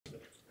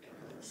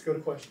Let's go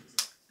to questions.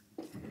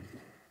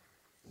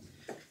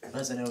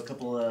 Buzz, I know a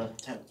couple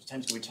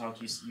times ago we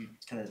talked, you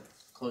kind of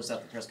closed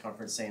out the press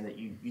conference saying that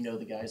you know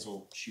the guys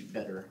will shoot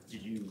better.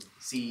 Did you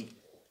see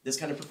this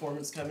kind of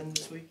performance coming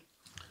this week?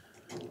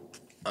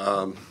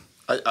 I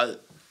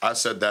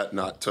said that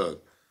not to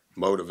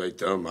motivate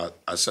them.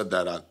 I said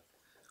that I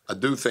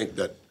do think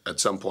that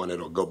at some point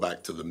it'll go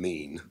back to the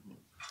mean.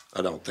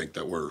 I don't think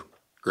that we're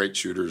great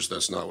shooters.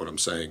 That's not what I'm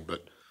saying,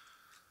 but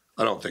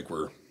I don't think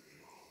we're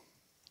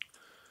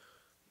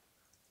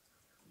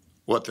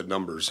what the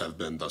numbers have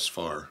been thus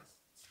far.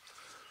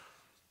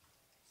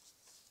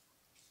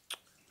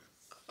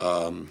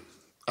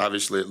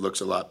 Obviously, it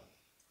looks a lot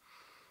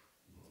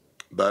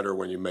better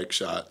when you make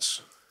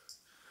shots,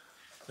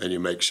 and you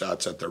make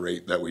shots at the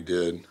rate that we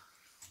did.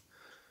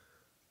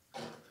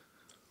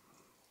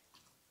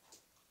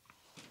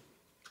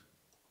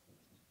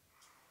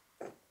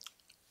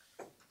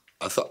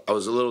 I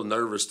was a little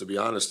nervous, to be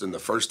honest, in the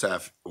first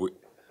half.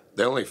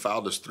 They only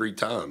fouled us 3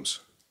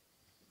 times.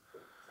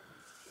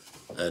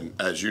 And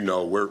as you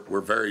know,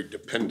 we're very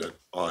dependent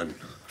on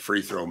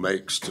free throw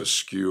makes to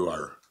skew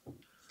our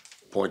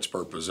points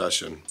per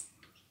possession.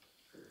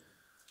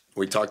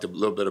 We talked a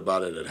little bit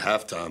about it at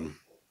halftime.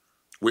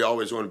 We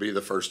always want to be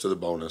the first to the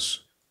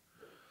bonus.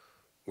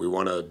 We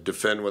want to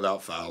defend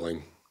without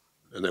fouling,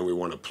 and then we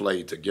want to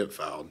play to get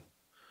fouled.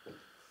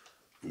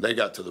 They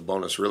got to the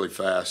bonus really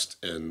fast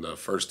in the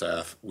first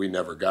half. We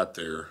never got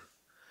there.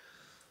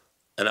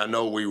 And I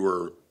know we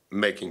were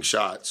making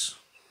shots,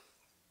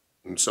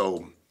 and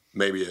so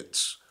maybe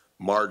it's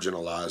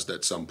marginalized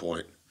at some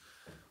point.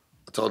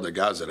 I told the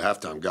guys at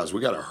halftime, guys,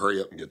 we got to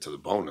hurry up and get to the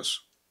bonus.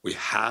 We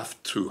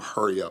have to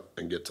hurry up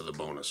and get to the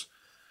bonus.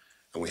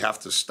 And we have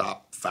to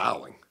stop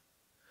fouling.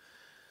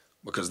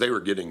 Because they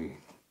weren't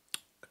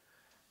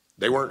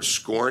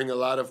scoring a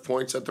lot of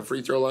points at the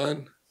free throw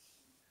line,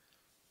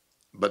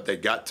 but they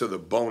got to the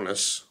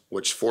bonus,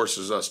 which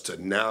forces us to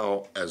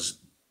now it's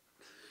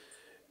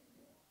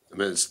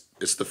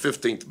the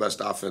 15th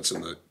best offense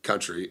in the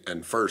country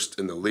and first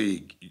in the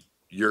league.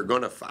 You're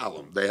going to foul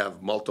them. They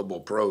have multiple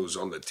pros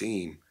on the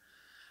team.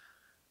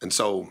 And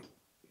so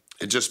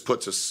it just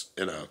puts us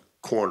in a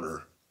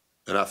corner.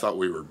 And I thought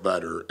we were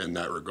better in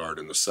that regard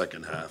in the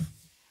second half.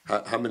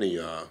 How many?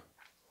 A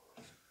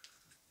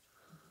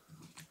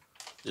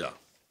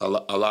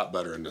lot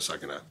better in the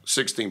second half.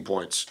 16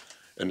 points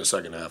in the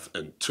second half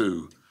and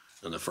 2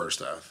 in the first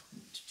half.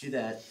 To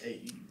that,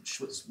 you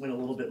went a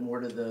little bit more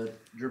to the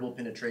dribble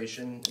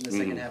penetration in the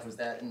second half. Was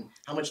that, and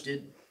how much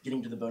did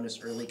getting to the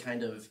bonus early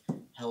kind of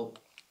help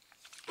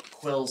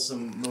quell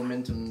some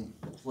momentum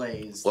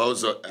plays? Well,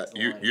 it was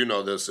you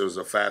know this. It was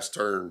a fast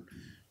turn.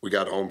 We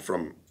got home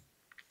from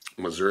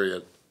Missouri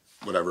at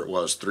whatever it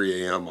was,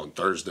 3 a.m. on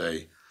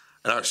Thursday,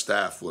 and our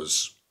staff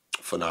was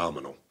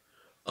phenomenal.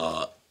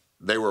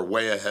 They were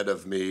way ahead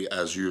of me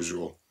as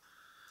usual.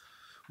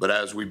 But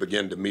as we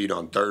began to meet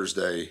on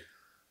Thursday,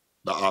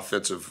 the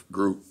offensive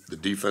group, the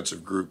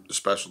defensive group, the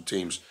special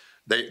teams,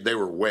 they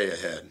were way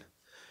ahead.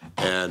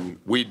 And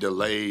we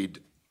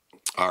delayed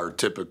our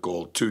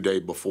typical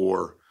 2-day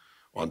before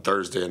on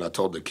Thursday, and I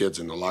told the kids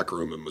in the locker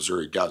room in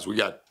Missouri, guys,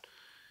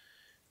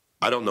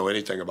 I don't know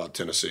anything about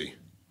Tennessee.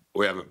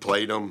 We haven't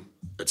played them.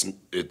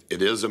 It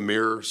is a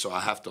mirror, so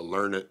I have to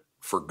learn it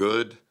for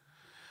good.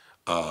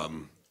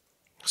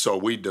 So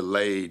we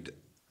delayed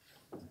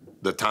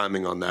the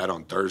timing on that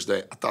on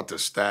Thursday. I thought the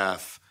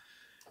staff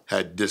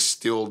had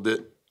distilled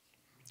it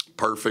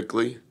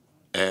perfectly,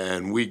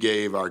 and we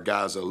gave our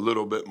guys a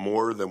little bit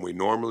more than we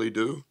normally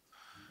do.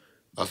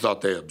 I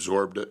thought they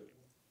absorbed it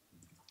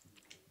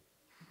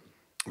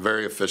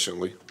very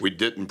efficiently. We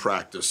didn't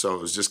practice, so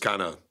it was just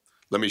kind of,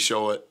 let me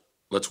show it,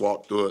 let's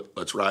walk through it,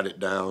 let's write it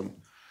down.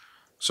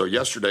 So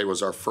yesterday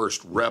was our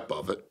first rep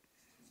of it,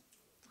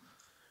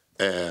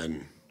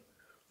 and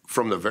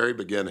from the very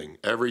beginning,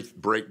 every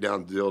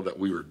breakdown deal that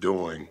we were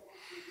doing,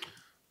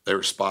 they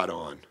were spot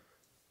on.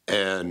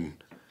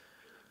 And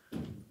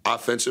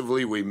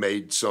offensively, we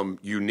made some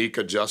unique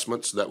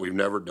adjustments that we've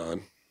never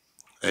done.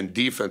 And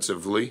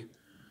defensively,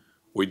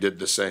 we did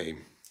the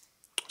same.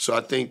 So I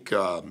think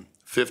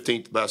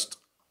 15th best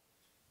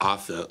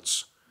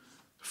offense,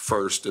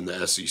 first in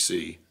the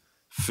SEC,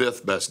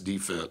 5th best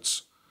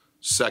defense,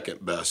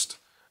 2nd best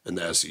in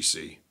the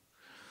SEC.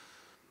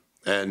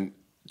 And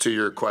to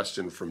your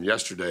question from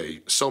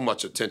yesterday, so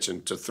much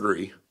attention to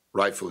 3,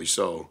 rightfully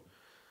so.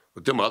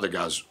 But them other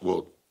guys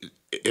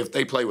if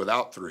they play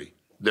without 3,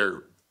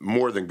 they're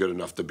more than good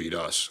enough to beat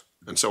us.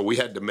 And so we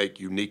had to make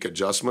unique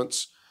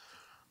adjustments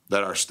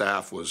that our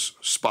staff was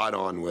spot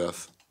on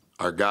with.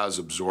 Our guys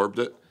absorbed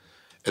it.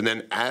 And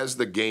then as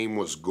the game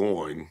was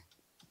going,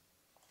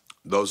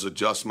 those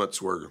adjustments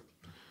were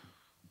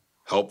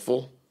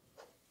helpful.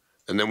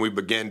 And then we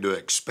began to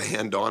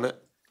expand on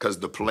it because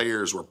the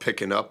players were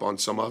picking up on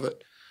some of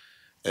it.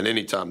 And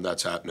anytime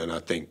that's happening, I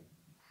think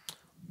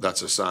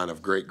that's a sign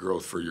of great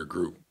growth for your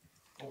group.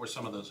 What were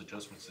some of those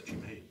adjustments that you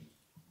made?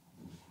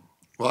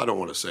 Well, I don't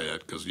want to say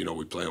that because,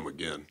 we play them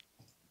again.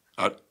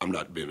 I'm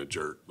not being a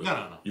jerk, but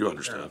No. you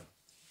understand.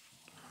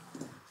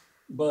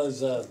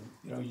 Buzz,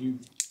 you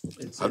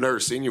It's I've never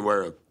seen you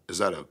wear is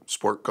that a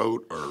sport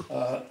coat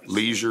or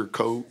leisure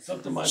coat?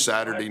 something my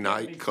Saturday wife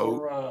got me night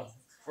coat?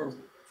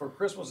 for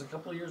Christmas a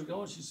couple of years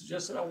ago, and she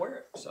suggested I wear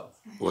it. So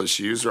Well,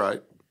 she was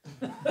right.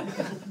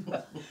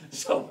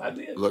 so I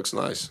did. Looks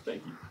nice.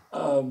 Thank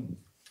you.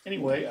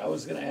 Anyway, I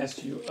was going to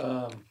ask you.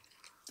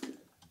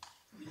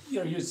 You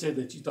know, you had said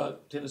that you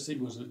thought Tennessee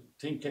was a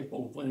team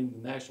capable of winning the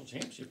national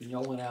championship, and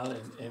y'all went out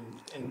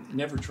and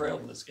never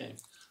trailed in this game.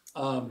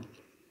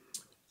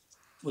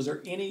 Was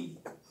there any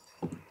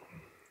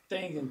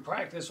thing in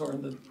practice or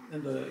in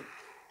the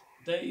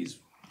days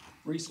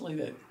recently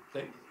that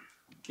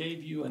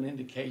gave you an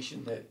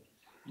indication that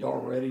y'all are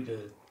ready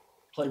to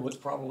play what's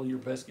probably your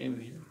best game of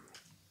the year?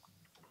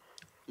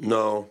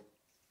 No,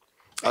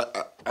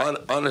 I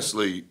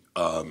honestly,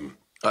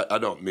 I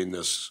don't mean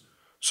this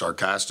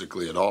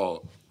sarcastically at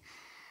all.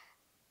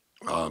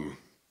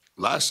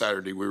 Last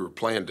Saturday we were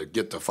playing to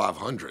get to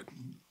 500,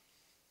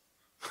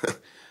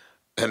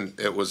 and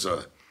it was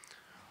a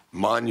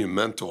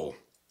monumental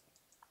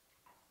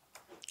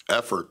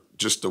effort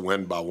just to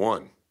win by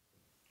one.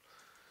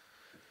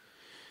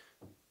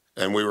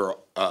 And we were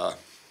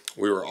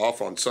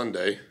off on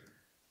Sunday,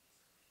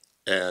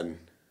 and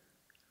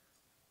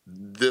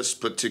this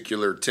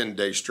particular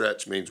 10-day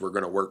stretch means we're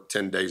going to work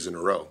 10 days in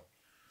a row.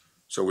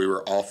 So we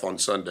were off on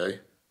Sunday.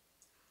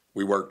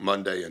 We worked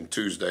Monday and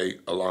Tuesday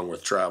along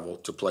with travel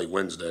to play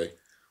Wednesday.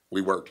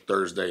 We worked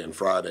Thursday and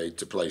Friday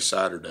to play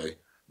Saturday.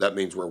 That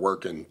means we're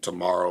working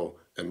tomorrow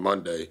and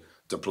Monday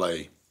to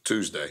play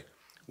Tuesday.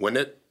 When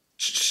it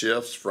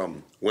shifts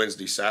from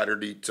Wednesday,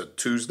 Saturday to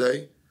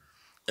Tuesday,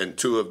 and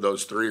two of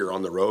those three are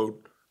on the road,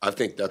 I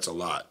think that's a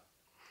lot.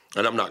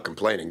 And I'm not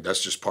complaining.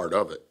 That's just part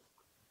of it.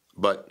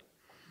 But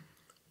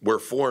we're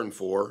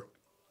 4-4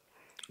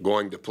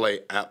 going to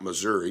play at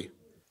Missouri.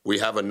 We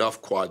have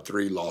enough quad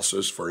 3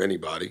 losses for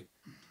anybody.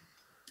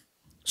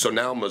 So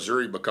now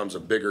Missouri becomes a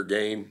bigger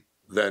game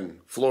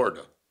than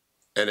Florida.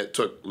 And it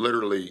took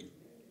literally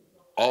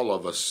all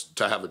of us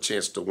to have a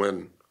chance to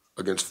win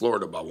against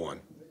Florida by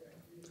one.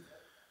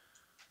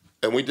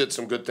 And we did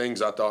some good things,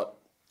 I thought,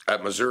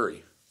 at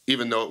Missouri,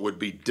 even though it would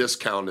be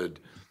discounted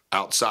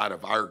outside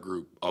of our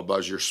group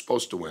because you're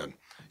supposed to win.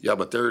 Yeah,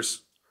 but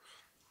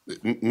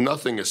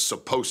nothing is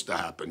supposed to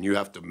happen. You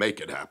have to make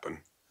it happen.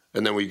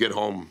 And then we get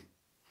home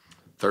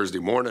Thursday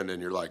morning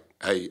and you're like,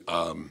 hey,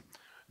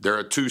 they're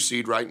a 2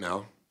 seed right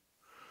now.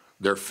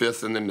 They're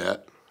 5th in the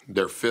net.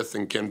 They're 5th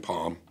in Ken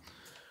Palm.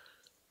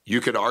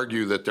 You could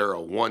argue that they're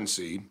a 1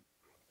 seed.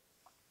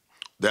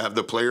 They have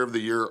the player of the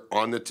year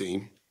on the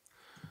team.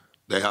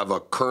 They have a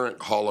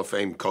current Hall of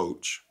Fame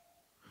coach.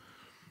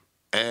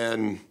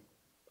 And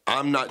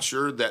I'm not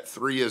sure that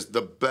 3 is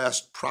the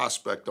best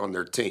prospect on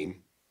their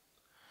team.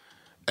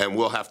 And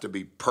we'll have to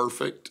be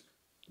perfect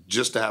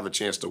just to have a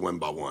chance to win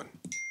by 1.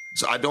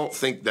 So I don't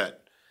think that,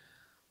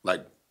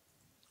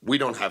 we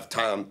don't have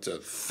time to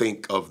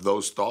think of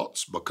those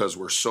thoughts because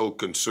we're so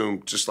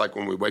consumed, just like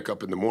when we wake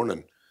up in the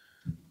morning.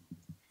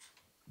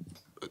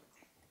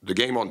 The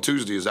game on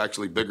Tuesday is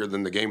actually bigger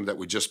than the game that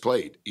we just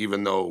played,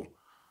 even though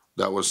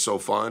that was so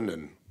fun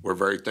and we're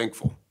very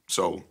thankful.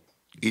 So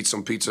eat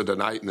some pizza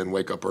tonight and then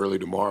wake up early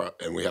tomorrow,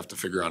 and we have to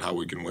figure out how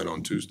we can win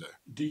on Tuesday.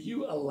 Do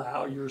you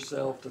allow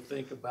yourself to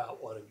think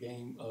about what a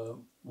game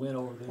win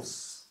over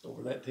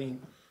that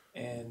team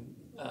and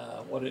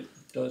what it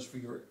does for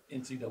your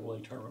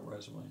NCAA tournament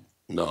resume?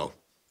 No.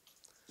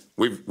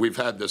 We've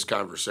had this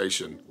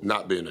conversation,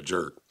 not being a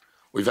jerk.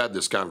 We've had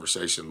this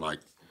conversation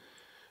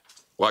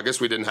I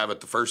guess we didn't have it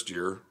the first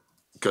year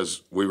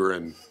because we were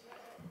in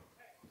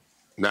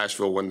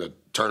Nashville when the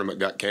tournament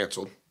got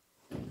canceled.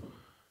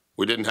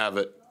 We didn't have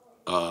it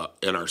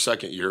in our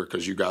second year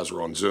because you guys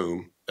were on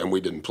Zoom and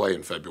we didn't play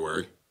in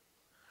February.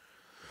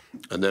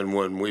 And then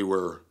when we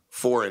were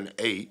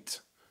 4-8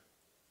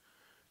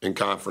 in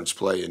conference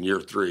play in year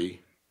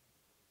 3,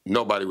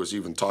 nobody was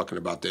even talking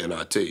about the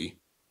NIT.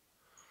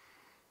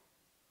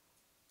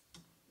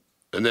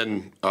 And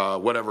then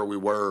whatever we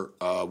were,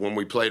 when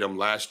we played them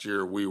last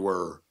year, we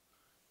were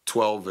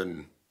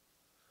 12-2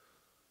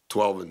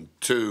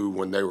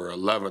 when they were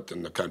 11th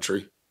in the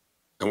country,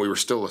 and we were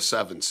still a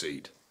 7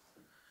 seed.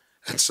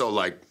 And so,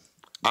 I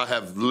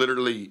have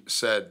literally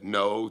said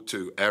no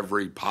to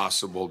every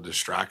possible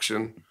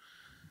distraction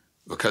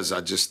because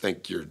I just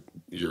think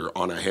you're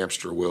on a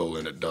hamster wheel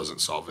and it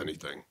doesn't solve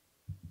anything.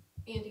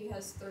 Andy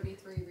has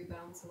 33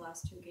 rebounds the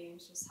last 2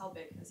 games. Just how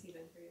big has he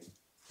been for you?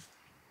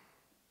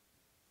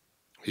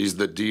 He's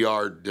the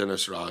DR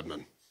Dennis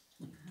Rodman.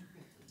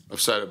 I've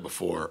said it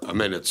before. I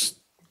mean, that's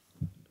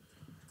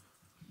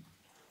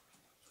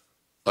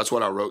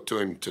what I wrote to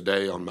him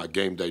today on my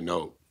game day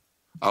note.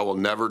 I will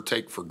never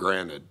take for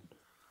granted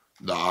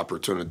the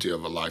opportunity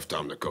of a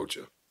lifetime to coach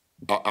you.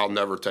 I'll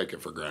never take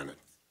it for granted.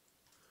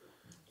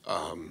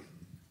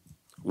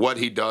 What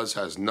he does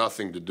has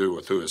nothing to do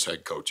with who his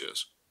head coach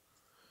is.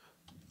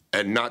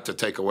 And not to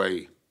take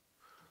away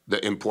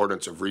the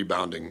importance of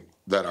rebounding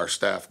that our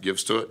staff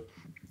gives to it.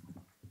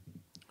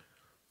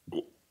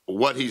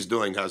 What he's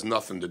doing has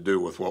nothing to do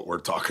with what we're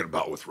talking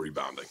about with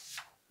rebounding.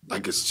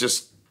 It's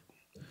just,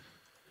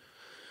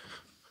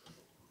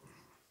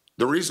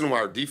 the reason why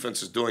our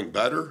defense is doing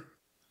better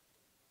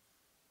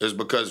is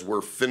because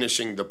we're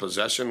finishing the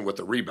possession with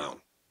a rebound.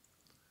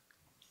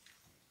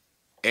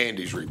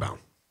 Andy's rebound.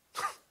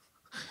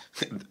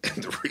 And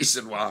the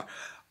reason why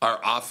our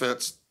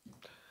offense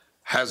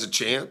has a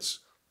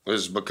chance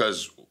is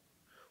because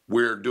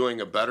we're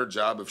doing a better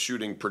job of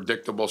shooting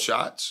predictable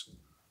shots,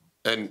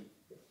 and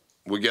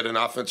we get an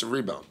offensive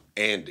rebound,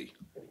 Andy.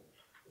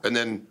 And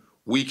then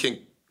we can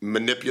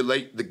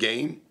manipulate the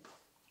game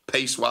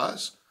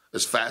pace-wise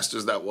as fast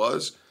as that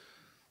was.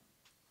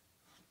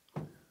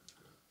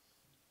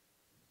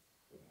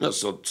 No,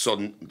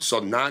 so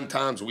 9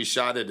 times we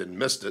shot it and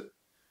missed it,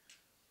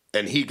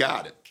 and he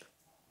got it.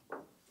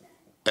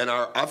 And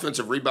our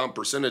offensive rebound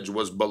percentage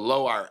was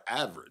below our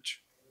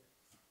average.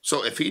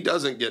 So if he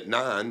doesn't get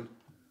 9,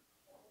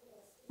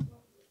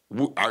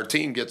 our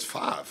team gets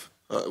 5.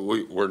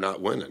 We're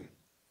not winning.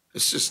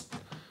 It's just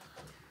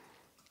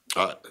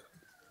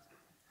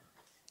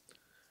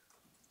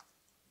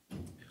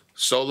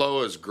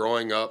Solo is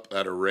growing up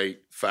at a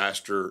rate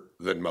faster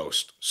than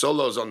most.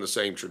 Solo's on the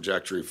same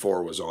trajectory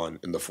 4 was on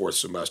in the 4th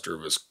semester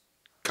of his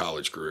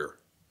college career.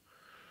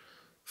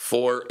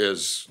 4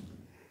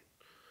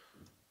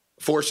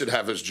 should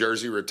have his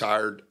jersey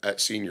retired at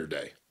senior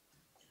day.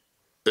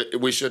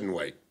 We shouldn't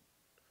wait.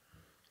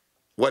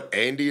 What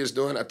Andy is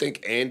doing, I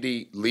think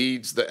Andy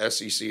leads the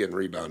SEC in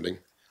rebounding,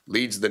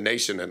 leads the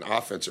nation in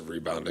offensive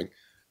rebounding.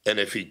 And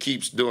if he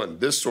keeps doing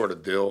this sort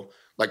of deal,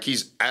 like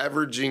he's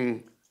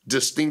averaging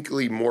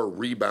distinctly more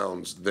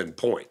rebounds than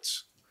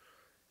points.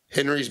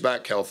 Henry's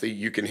back healthy.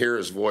 You can hear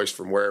his voice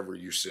from wherever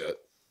you sit.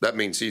 That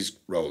means he's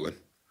rolling.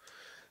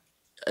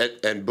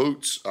 And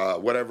Boots,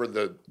 whatever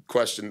the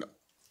question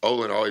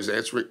Olin always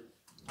answers,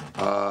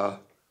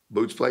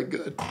 Boots played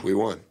good. We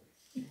won.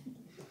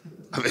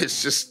 I mean,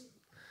 it's just,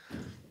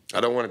 I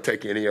don't want to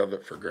take any of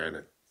it for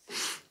granted.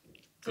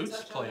 Boots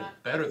is playing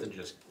better than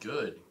just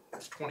good.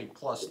 It's 20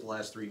 plus the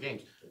last 3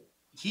 games.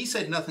 He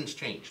said nothing's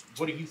changed.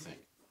 What do you think?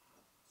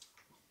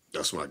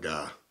 That's my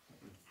guy.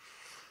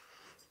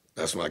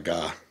 That's my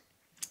guy.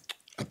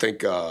 I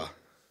think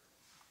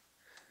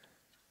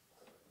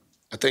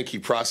he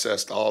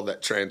processed all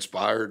that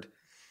transpired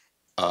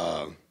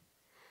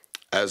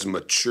as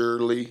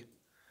maturely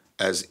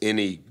as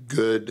any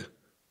good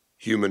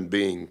human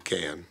being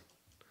can.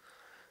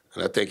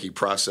 And I think he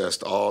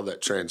processed all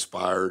that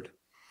transpired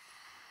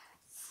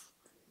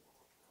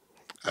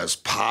as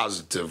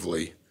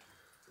positively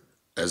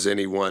as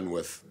anyone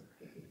with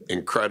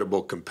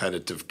incredible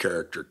competitive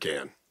character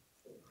can.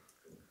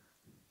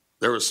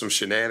 There was some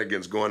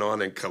shenanigans going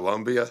on in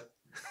Colombia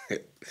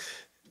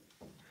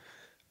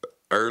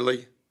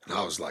early, and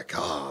I was like,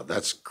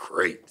 that's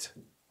great.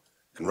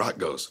 And Rock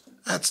goes,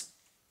 that's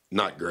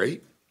not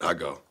great. I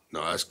go,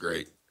 no, that's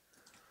great.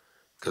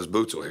 Because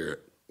Boots will hear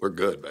it. We're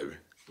good, baby.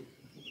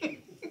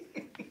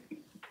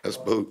 That's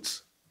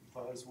Boots.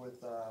 Buzz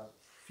with a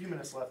few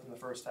minutes left in the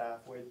first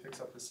half. Wade picks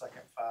up his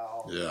second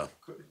foul. Yeah.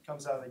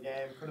 Comes out of the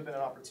game. Could have been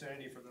an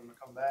opportunity for them to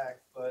come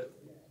back, but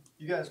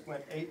you guys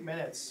went 8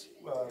 minutes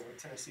with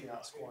Tennessee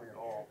not scoring at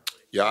all.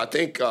 Yeah, I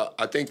think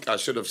I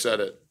should have said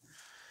it.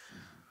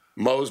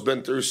 Mo's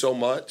been through so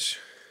much.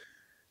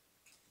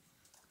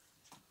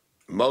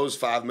 Mo's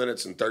 5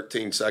 minutes and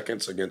 13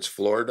 seconds against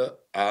Florida.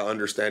 I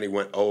understand he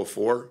went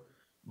 0-4,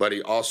 but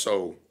he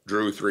also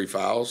drew 3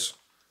 fouls.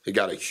 He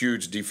got a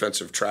huge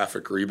defensive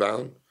traffic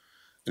rebound,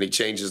 and he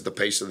changes the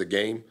pace of the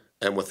game.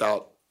 And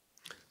without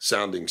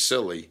sounding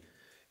silly,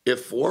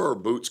 if 4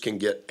 Boots can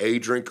get a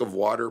drink of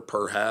water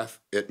per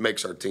half, it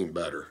makes our team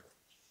better.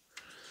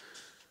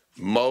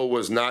 Mo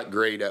was not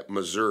great at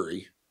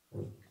Missouri.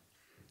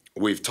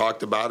 We've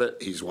talked about it.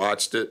 He's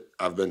watched it.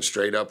 I've been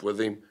straight up with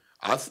him.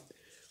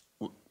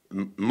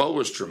 Mo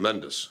was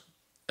tremendous.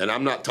 And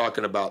I'm not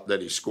talking about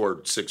that he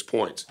scored 6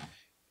 points.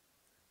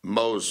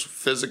 Mo's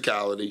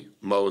physicality,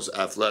 Mo's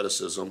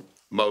athleticism,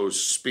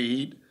 Mo's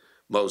speed,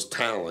 Mo's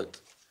talent,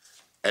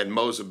 and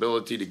Mo's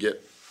ability to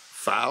get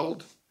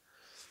fouled.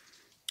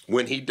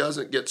 When he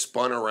doesn't get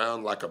spun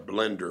around like a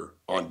blender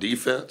on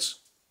defense,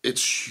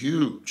 it's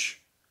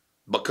huge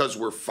because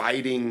we're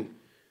fighting.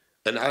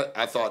 And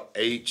I thought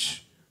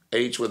H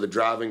with a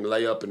driving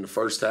layup in the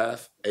first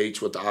half,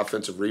 H with the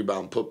offensive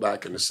rebound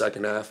putback in the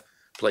second half,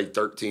 played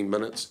 13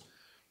 minutes.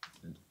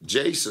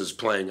 Jace is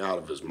playing out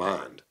of his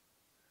mind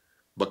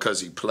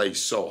because he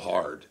plays so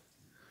hard.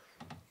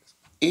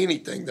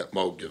 Anything that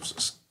Mo gives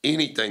us,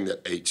 anything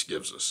that H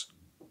gives us.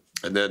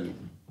 And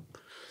then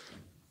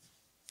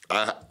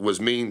I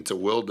was mean to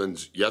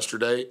Wildens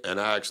yesterday, and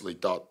I actually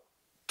thought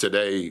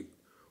today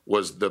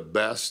was the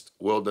best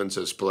Wildens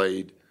has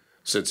played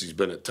since he's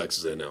been at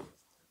Texas A&M.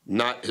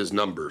 Not his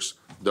numbers.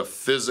 The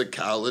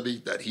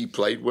physicality that he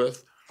played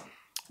with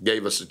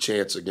gave us a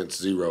chance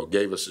against Zero.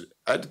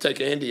 I had to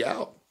take Andy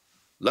out.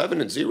 11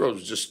 and 0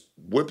 was just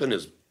whipping him.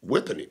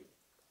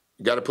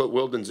 You got to put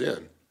Wildens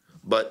in.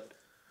 But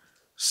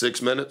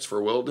 6 minutes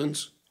for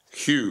Wildens,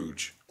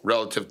 huge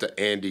relative to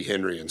Andy,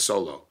 Henry, and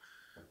Solo.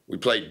 We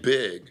played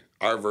big,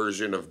 our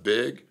version of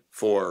big,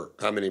 for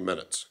how many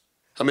minutes?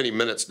 How many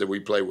minutes did we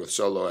play with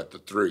Solo at the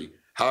 3?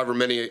 However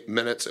many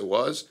minutes it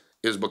was,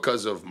 is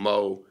because of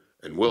Mo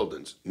and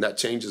Wildens, and that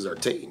changes our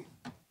team.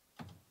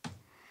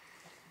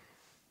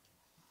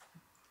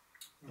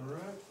 All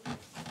right.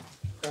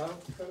 Kyle,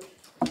 Coach?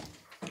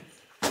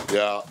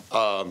 Yeah,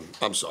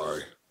 I'm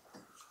sorry.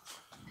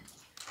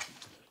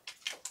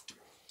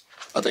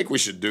 I think we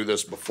should do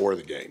this before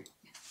the game,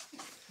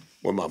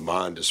 when my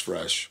mind is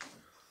fresh.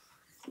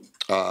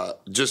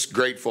 Just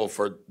grateful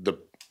for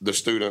the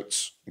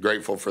students,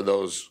 grateful for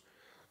those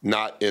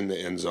not in the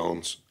end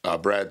zones.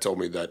 Brad told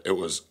me that it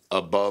was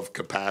above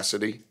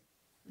capacity.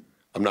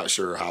 I'm not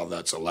sure how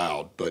that's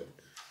allowed, but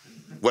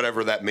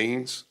whatever that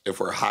means, if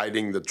we're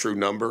hiding the true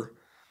number,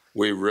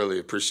 we really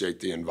appreciate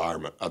the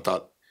environment. I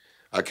thought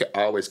I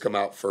always come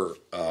out for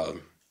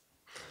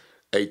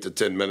 8 to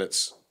 10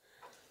 minutes,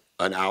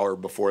 an hour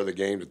before the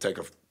game to take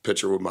a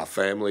picture with my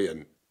family,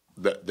 and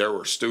there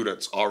were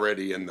students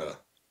already in the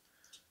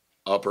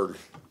upper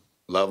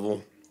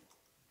level,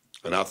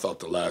 and I thought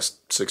the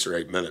last 6 or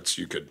 8 minutes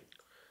you could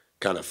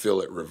kind of feel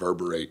it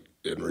reverberate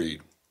and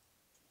read.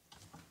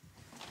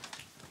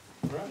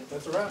 All right,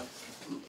 that's a wrap.